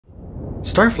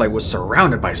Starflight was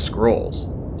surrounded by scrolls.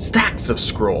 Stacks of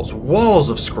scrolls, walls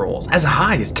of scrolls, as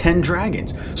high as 10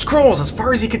 dragons, scrolls as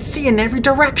far as he could see in every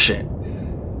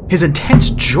direction. His intense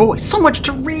joy, so much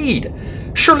to read.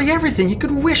 Surely everything he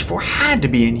could wish for had to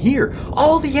be in here,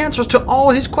 all the answers to all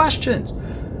his questions.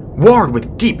 Warred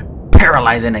with deep,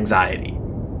 paralyzing anxiety.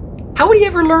 How would he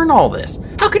ever learn all this?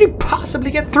 How could he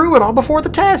possibly get through it all before the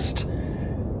test?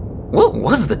 What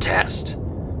was the test?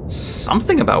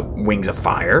 Something about Wings of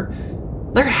Fire.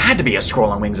 There had to be a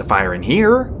scroll on Wings of Fire in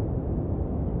here.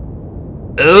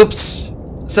 Oops,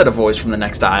 said a voice from the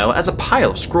next aisle as a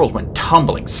pile of scrolls went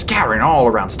tumbling, scattering all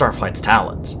around Starflight's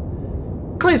talons.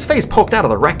 Clay's face poked out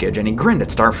of the wreckage and he grinned at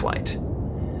Starflight.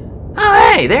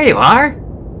 Oh hey, there you are!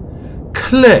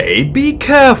 Clay, be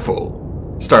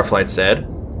careful, Starflight said.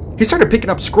 He started picking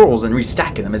up scrolls and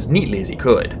restacking them as neatly as he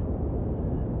could.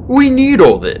 We need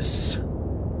all this.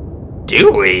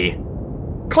 Do we?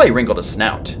 Clay wrinkled his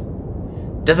snout.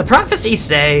 Does the prophecy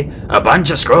say, a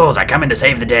bunch of scrolls are coming to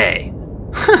save the day?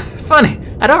 Funny,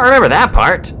 I don't remember that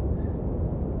part.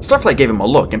 Starflight gave him a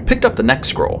look and picked up the next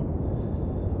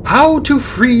scroll. How to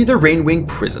free the Rainwing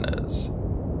prisoners.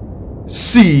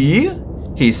 See?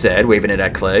 He said, waving it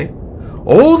at Clay.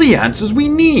 All the answers we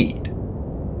need.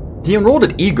 He unrolled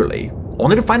it eagerly,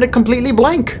 only to find it completely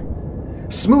blank.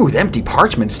 Smooth, empty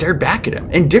parchment stared back at him,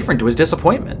 indifferent to his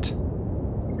disappointment.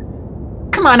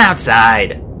 Come on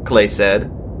outside, Clay said.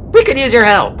 We could use your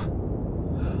help.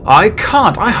 I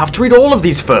can't. I have to read all of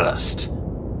these first.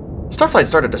 Starflight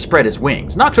started to spread his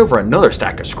wings, knocked over another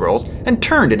stack of scrolls, and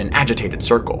turned in an agitated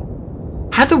circle.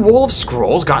 Had the wall of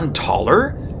scrolls gotten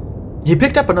taller? He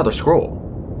picked up another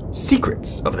scroll.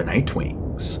 Secrets of the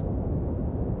Nightwings.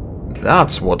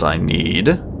 That's what I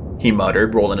need, he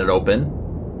muttered, rolling it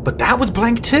open. But that was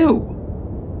blank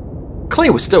too. Clay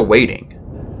was still waiting.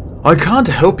 I can't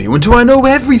help you until I know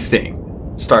everything,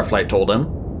 Starflight told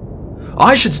him.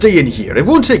 I should stay in here, it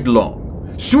won't take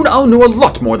long. Soon I'll know a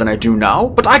lot more than I do now,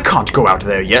 but I can't go out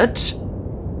there yet.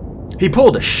 He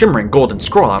pulled a shimmering golden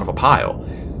scroll out of a pile.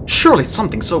 Surely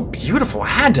something so beautiful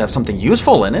had to have something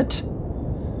useful in it.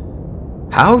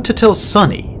 How to tell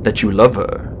Sunny that you love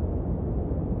her.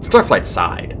 Starflight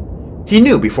sighed. He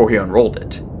knew before he unrolled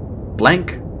it.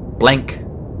 Blank, blank,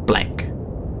 blank.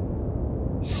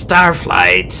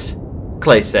 Starflight,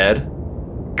 Clay said.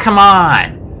 Come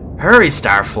on! Hurry,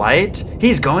 Starflight!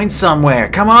 He's going somewhere,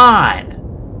 come on!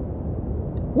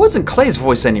 It wasn't Clay's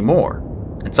voice anymore,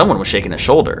 and someone was shaking his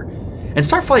shoulder, and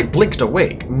Starflight blinked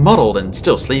awake, muddled and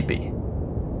still sleepy.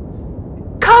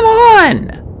 Come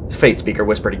on! Fate Speaker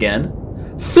whispered again.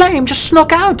 Flame just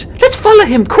snuck out! Let's follow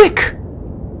him, quick!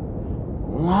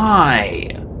 Why?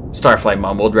 Starflight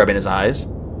mumbled, rubbing his eyes.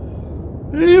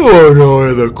 You all know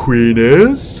where the Queen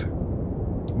is.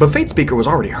 But Fate Speaker was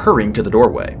already hurrying to the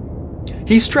doorway.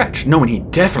 He stretched, knowing he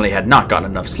definitely had not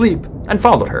gotten enough sleep, and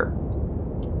followed her.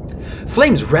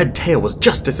 Flame's red tail was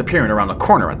just disappearing around the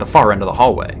corner at the far end of the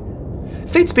hallway.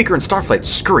 Fate Speaker and Starflight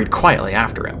scurried quietly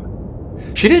after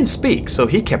him. She didn't speak, so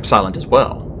he kept silent as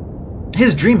well.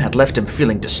 His dream had left him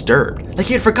feeling disturbed, like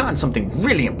he had forgotten something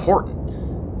really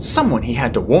important. Someone he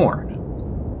had to warn.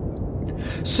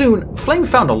 Soon, Flame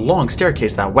found a long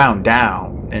staircase that wound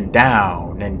down and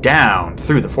down and down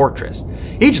through the fortress,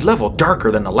 each level darker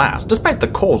than the last, despite the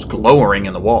coals glowering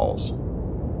in the walls.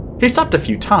 He stopped a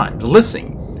few times,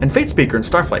 listening, and Fate Speaker and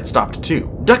Starflight stopped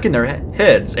too, ducking their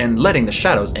heads and letting the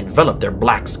shadows envelop their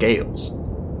black scales.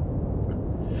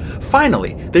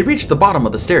 Finally, they reached the bottom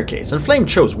of the staircase, and Flame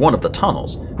chose one of the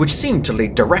tunnels, which seemed to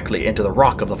lead directly into the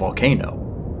rock of the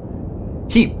volcano.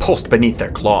 Heat pulsed beneath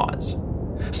their claws.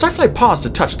 Starflight paused to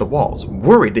touch the walls,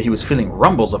 worried that he was feeling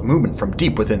rumbles of movement from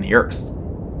deep within the earth.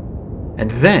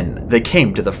 And then they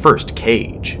came to the first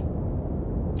cage.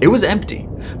 It was empty,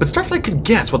 but Starflight could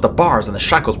guess what the bars and the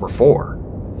shackles were for.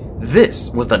 This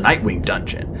was the Nightwing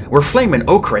dungeon, where Flame and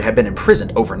Okray had been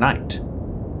imprisoned overnight.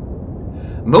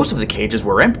 Most of the cages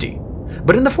were empty,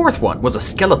 but in the fourth one was a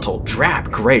skeletal,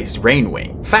 drab-gray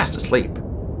Rainwing, fast asleep.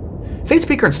 Fate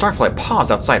Speaker and Starflight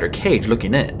paused outside her cage,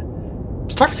 looking in.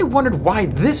 Starflight wondered why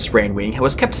this Rainwing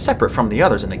was kept separate from the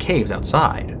others in the caves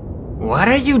outside. What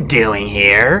are you doing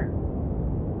here?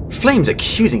 Flame's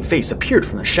accusing face appeared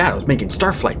from the shadows, making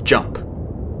Starflight jump.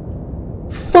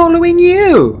 Following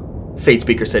you, Fate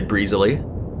Speaker said breezily.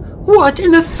 What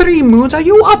in the three moons are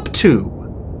you up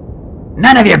to?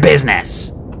 None of your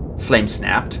business, Flame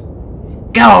snapped.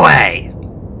 Go away!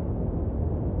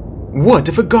 What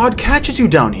if a god catches you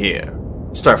down here?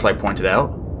 Starflight pointed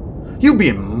out. You'd be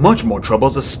in much more trouble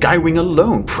as a Skywing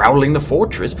alone prowling the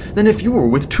fortress than if you were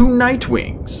with two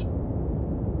Nightwings.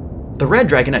 The red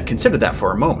Dragonet considered that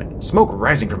for a moment, smoke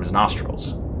rising from his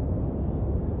nostrils.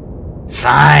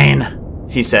 Fine,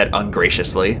 he said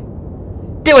ungraciously.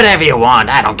 Do whatever you want,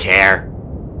 I don't care.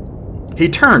 He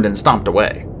turned and stomped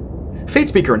away.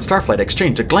 Fatespeaker and Starflight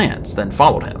exchanged a glance, then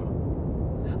followed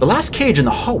him. The last cage in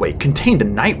the hallway contained a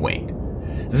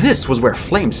Nightwing. This was where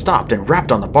Flame stopped and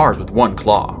rapped on the bars with one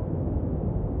claw.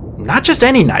 Not just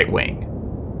any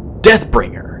Nightwing.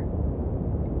 Deathbringer.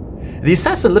 The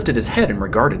assassin lifted his head and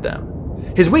regarded them.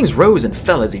 His wings rose and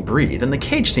fell as he breathed, and the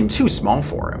cage seemed too small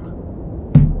for him.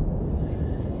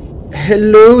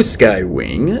 Hello,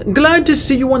 Skywing. Glad to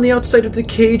see you on the outside of the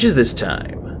cages this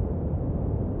time.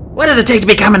 What does it take to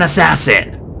become an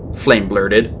assassin? Flame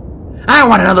blurted. I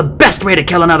want to know the best way to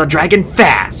kill another dragon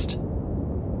fast.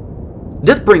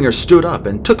 Deathbringer stood up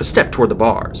and took a step toward the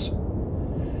bars.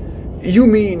 You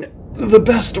mean the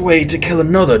best way to kill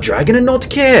another dragon and not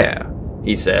care?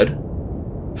 He said.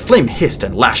 Flame hissed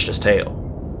and lashed his tail.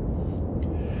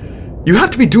 You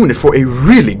have to be doing it for a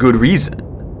really good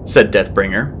reason, said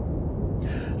Deathbringer.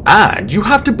 And you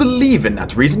have to believe in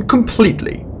that reason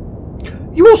completely.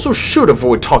 You also should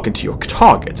avoid talking to your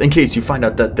targets in case you find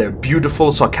out that they're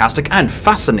beautiful, sarcastic, and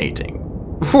fascinating.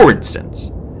 For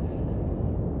instance.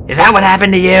 Is that what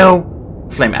happened to you?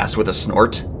 Flame asked with a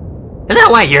snort. Is that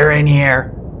why you're in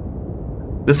here?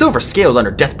 The silver scales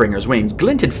under Deathbringer's wings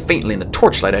glinted faintly in the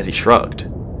torchlight as he shrugged.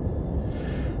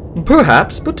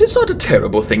 Perhaps, but it's not a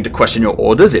terrible thing to question your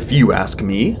orders if you ask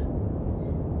me.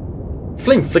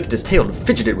 Flame flicked his tail and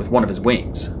fidgeted with one of his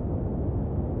wings.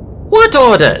 What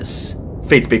orders?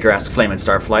 Fatespeaker asked Flame and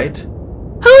Starflight.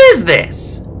 Who is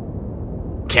this?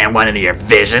 Can't one of your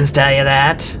visions tell you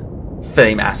that?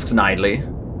 Flame asks snidely.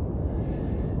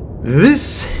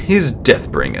 This is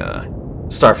Deathbringer,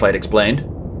 Starflight explained.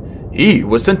 He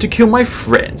was sent to kill my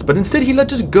friends, but instead he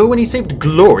let us go and he saved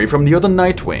Glory from the other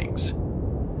Nightwings.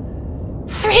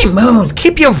 3 moons,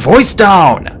 keep your voice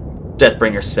down,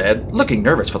 Deathbringer said, looking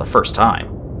nervous for the first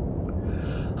time.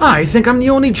 I think I'm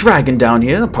the only dragon down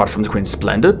here, apart from the Queen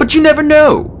Splendor, but you never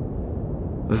know.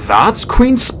 That's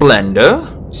Queen Splendor?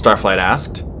 Starflight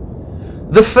asked.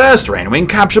 The first Rainwing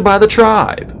captured by the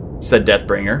tribe, said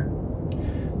Deathbringer.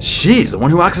 She's the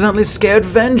one who accidentally scared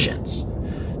Vengeance.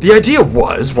 The idea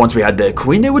was, once we had their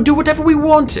queen, they would do whatever we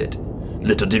wanted.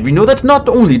 Little did we know that not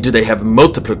only do they have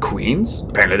multiple queens,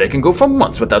 apparently they can go for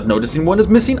months without noticing one is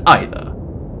missing either.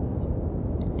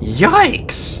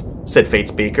 Yikes, said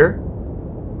Fatespeaker.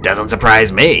 Doesn't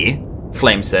surprise me,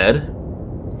 Flame said.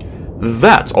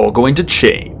 That's all going to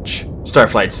change,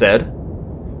 Starflight said.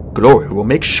 Glory will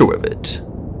make sure of it.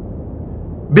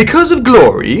 Because of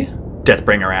Glory?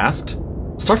 Deathbringer asked.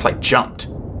 Starflight jumped.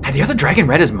 Had the other dragon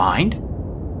read his mind?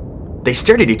 They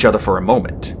stared at each other for a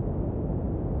moment.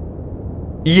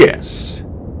 Yes,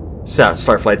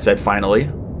 Starflight said finally.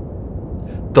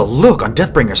 The look on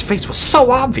Deathbringer's face was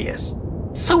so obvious,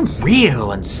 so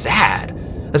real and sad,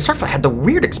 that Starflight had the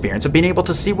weird experience of being able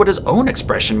to see what his own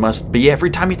expression must be every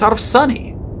time he thought of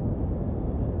Sunny.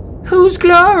 Who's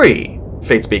Glory?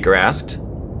 Fatespeaker asked.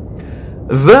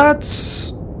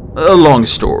 That's a long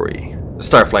story,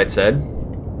 Starflight said.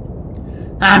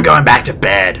 I'm going back to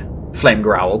bed, Flame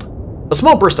growled. A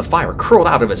small burst of fire curled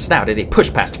out of his snout as he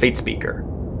pushed past Fatespeaker.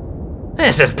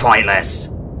 This is pointless.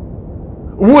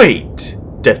 Wait,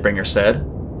 Deathbringer said.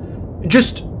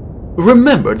 Just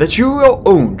remember that you're your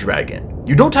own dragon.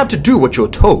 You don't have to do what you're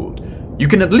told. You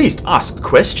can at least ask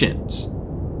questions.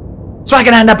 So I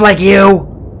can end up like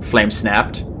you? Flame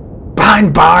snapped.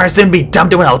 Behind bars and be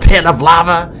dumped in a pit of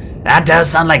lava? That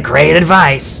does sound like great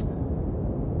advice.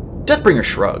 Deathbringer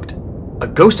shrugged. A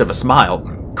ghost of a smile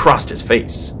crossed his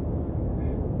face.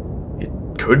 It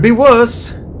could be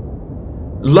worse.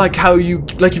 Like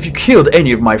if you killed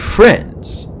any of my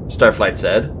friends, Starflight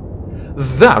said.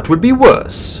 That would be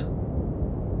worse.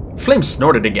 Flame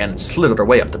snorted again and slithered her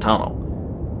way up the tunnel.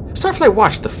 Starflight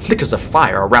watched the flickers of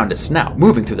fire around his snout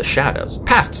moving through the shadows,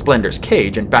 past Splendor's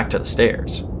cage and back to the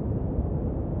stairs.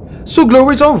 So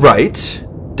Glory's all right,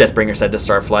 Deathbringer said to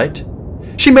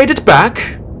Starflight. She made it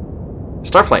back?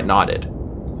 Starflight nodded.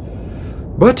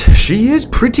 But she is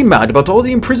pretty mad about all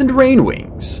the imprisoned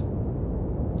Rainwings.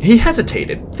 He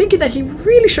hesitated, thinking that he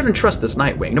really shouldn't trust this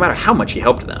Nightwing, no matter how much he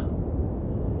helped them.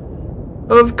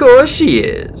 Of course she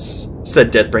is,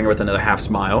 said Deathbringer with another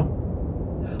half-smile.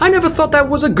 I never thought that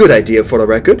was a good idea for the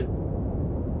record.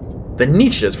 The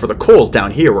niches for the coals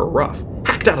down here were rough,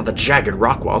 hacked out of the jagged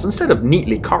rock walls instead of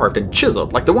neatly carved and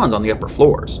chiseled like the ones on the upper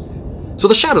floors. So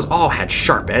the shadows all had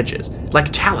sharp edges,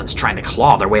 like talons trying to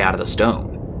claw their way out of the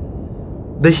stone.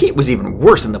 The heat was even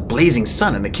worse than the blazing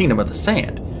sun in the Kingdom of the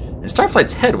Sand, and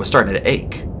Starflight's head was starting to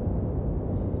ache.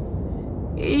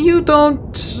 You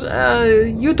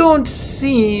don't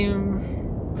seem...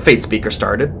 Fatespeaker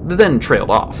started, then trailed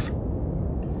off.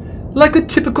 Like a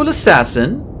typical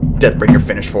assassin, Deathbringer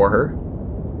finished for her.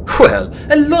 Well,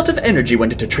 a lot of energy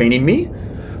went into training me,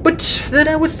 but then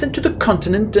I was sent to the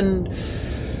continent and...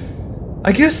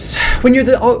 I guess when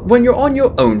you're on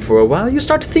your own for a while, you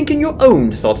start thinking your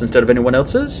own thoughts instead of anyone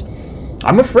else's.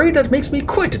 I'm afraid that makes me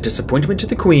quite a disappointment to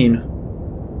the Queen.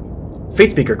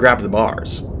 Fatespeaker grabbed the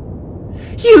bars.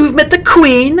 You've met the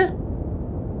Queen?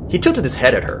 He tilted his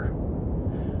head at her.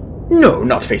 No,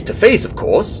 not face to face, of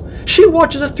course. She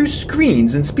watches us through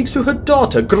screens and speaks to her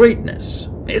daughter, Greatness.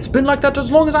 It's been like that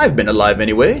as long as I've been alive,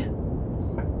 anyway.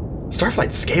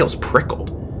 Starflight's scales prickled.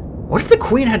 What if the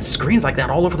Queen had screens like that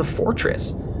all over the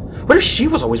fortress? What if she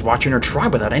was always watching her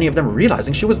tribe without any of them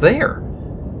realizing she was there?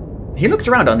 He looked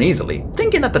around uneasily,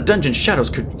 thinking that the dungeon shadows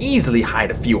could easily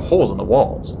hide a few holes in the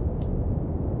walls.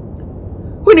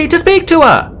 We need to speak to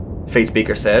her,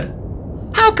 Fatespeaker said.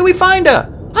 How can we find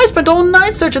her? I spent all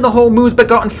night searching the whole Moon's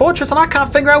Begotten Fortress and I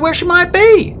can't figure out where she might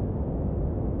be.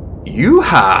 You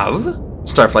have?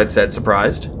 Starflight said,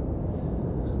 surprised.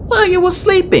 Well, you were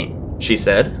sleeping, she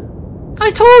said. I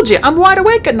told you, I'm wide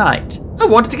awake at night. I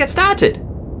wanted to get started.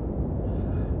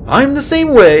 I'm the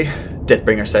same way,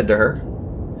 Deathbringer said to her.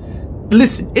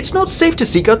 Listen, it's not safe to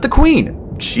seek out the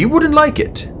Queen. She wouldn't like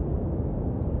it.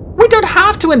 We don't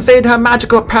have to invade her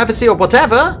magical privacy or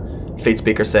whatever,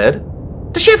 Fatespeaker said.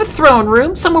 Does she have a throne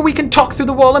room, somewhere we can talk through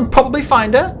the wall and probably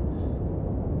find her?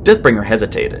 Deathbringer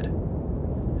hesitated.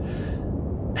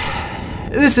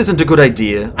 This isn't a good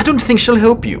idea. I don't think she'll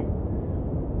help you.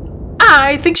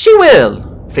 I think she will,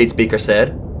 Fatespeaker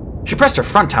said. She pressed her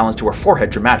front talons to her forehead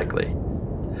dramatically.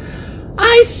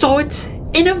 I saw it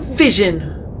in a vision.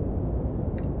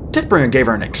 Deathbringer gave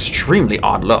her an extremely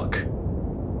odd look.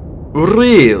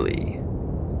 Really?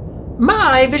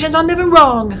 My visions are never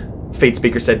wrong,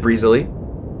 Fatespeaker said breezily.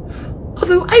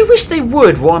 Although I wish they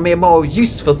would warn me of more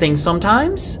useful things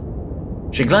sometimes.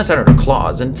 She glanced out at her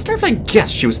claws, and Starflight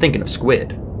guessed she was thinking of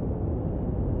squid.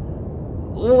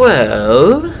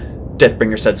 Well,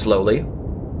 Deathbringer said slowly,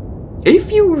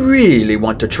 if you really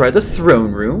want to try the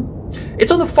throne room,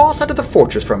 it's on the far side of the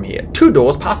fortress from here, 2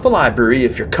 doors past the library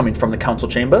if you're coming from the council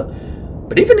chamber.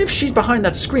 But even if she's behind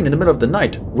that screen in the middle of the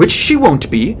night, which she won't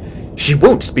be, she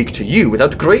won't speak to you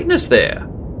without Greatness there.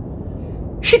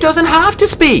 She doesn't have to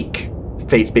speak,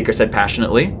 Fatespeaker said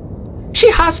passionately.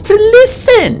 She has to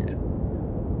listen.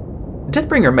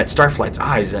 Deathbringer met Starflight's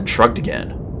eyes and shrugged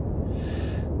again.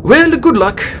 Well, good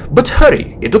luck, but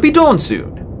hurry, it'll be dawn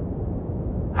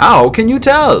soon. How can you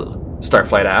tell?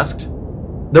 Starflight asked.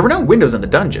 There were no windows in the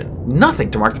dungeon, nothing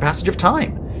to mark the passage of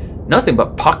time, nothing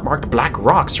but pockmarked black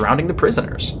rocks surrounding the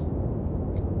prisoners.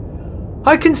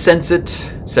 I can sense it,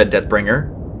 said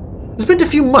Deathbringer. Spent a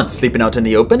few months sleeping out in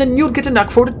the open, and you'll get a knack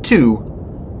for it too.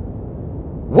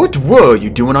 What were you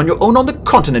doing on your own on the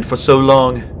continent for so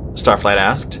long? Starflight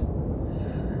asked.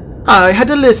 I had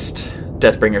a list,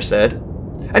 Deathbringer said,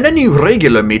 and any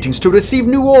regular meetings to receive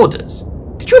new orders.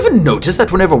 Did you ever notice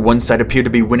that whenever one side appeared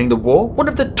to be winning the war, one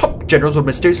of the top generals would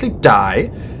mysteriously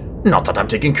die? Not that I'm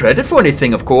taking credit for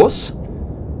anything, of course.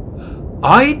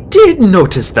 I did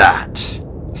notice that,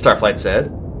 Starflight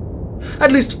said.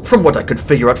 At least from what I could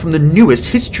figure out from the newest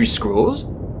history scrolls.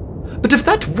 But if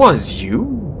that was you,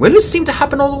 well, it seemed to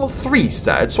happen on all 3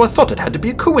 sides, so I thought it had to be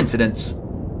a coincidence.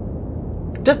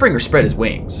 Deathbringer spread his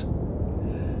wings.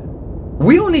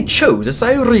 We only chose a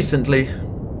side recently.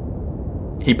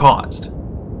 He paused.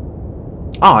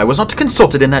 I was not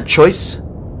consulted in that choice.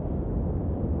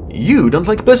 You don't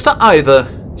like Blister either,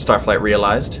 Starflight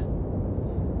realized.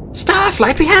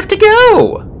 Starflight, we have to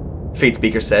go,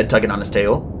 Fatespeaker said, tugging on his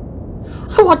tail.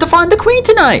 I want to find the Queen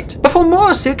tonight, before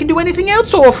Morrissey can do anything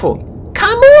else awful.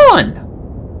 Come on!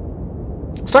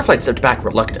 Starflight stepped back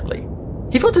reluctantly.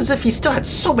 He felt as if he still had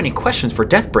so many questions for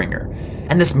Deathbringer,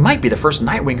 and this might be the first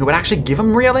Nightwing who would actually give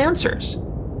him real answers.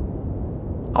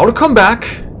 I'll come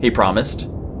back, he promised.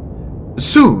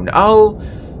 Soon, I'll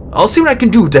see what I can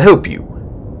do to help you.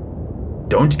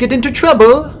 Don't get into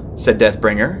trouble, said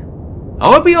Deathbringer.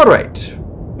 I'll be alright.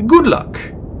 Good luck.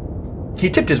 He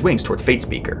tipped his wings towards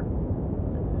Fatespeaker.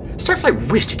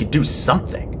 Starflight wished he could do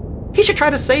something. He should try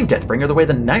to save Deathbringer the way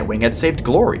the Nightwing had saved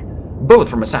Glory, both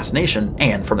from assassination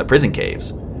and from the prison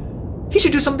caves. He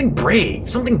should do something brave,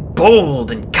 something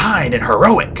bold and kind and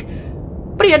heroic.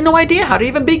 But he had no idea how to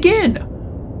even begin.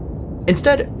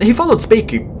 Instead, he followed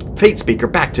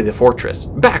Fatespeaker back to the fortress,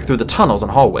 back through the tunnels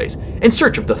and hallways, in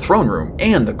search of the throne room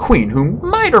and the Queen, who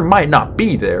might or might not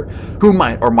be there, who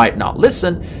might or might not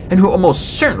listen, and who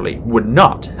almost certainly would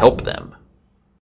not help them.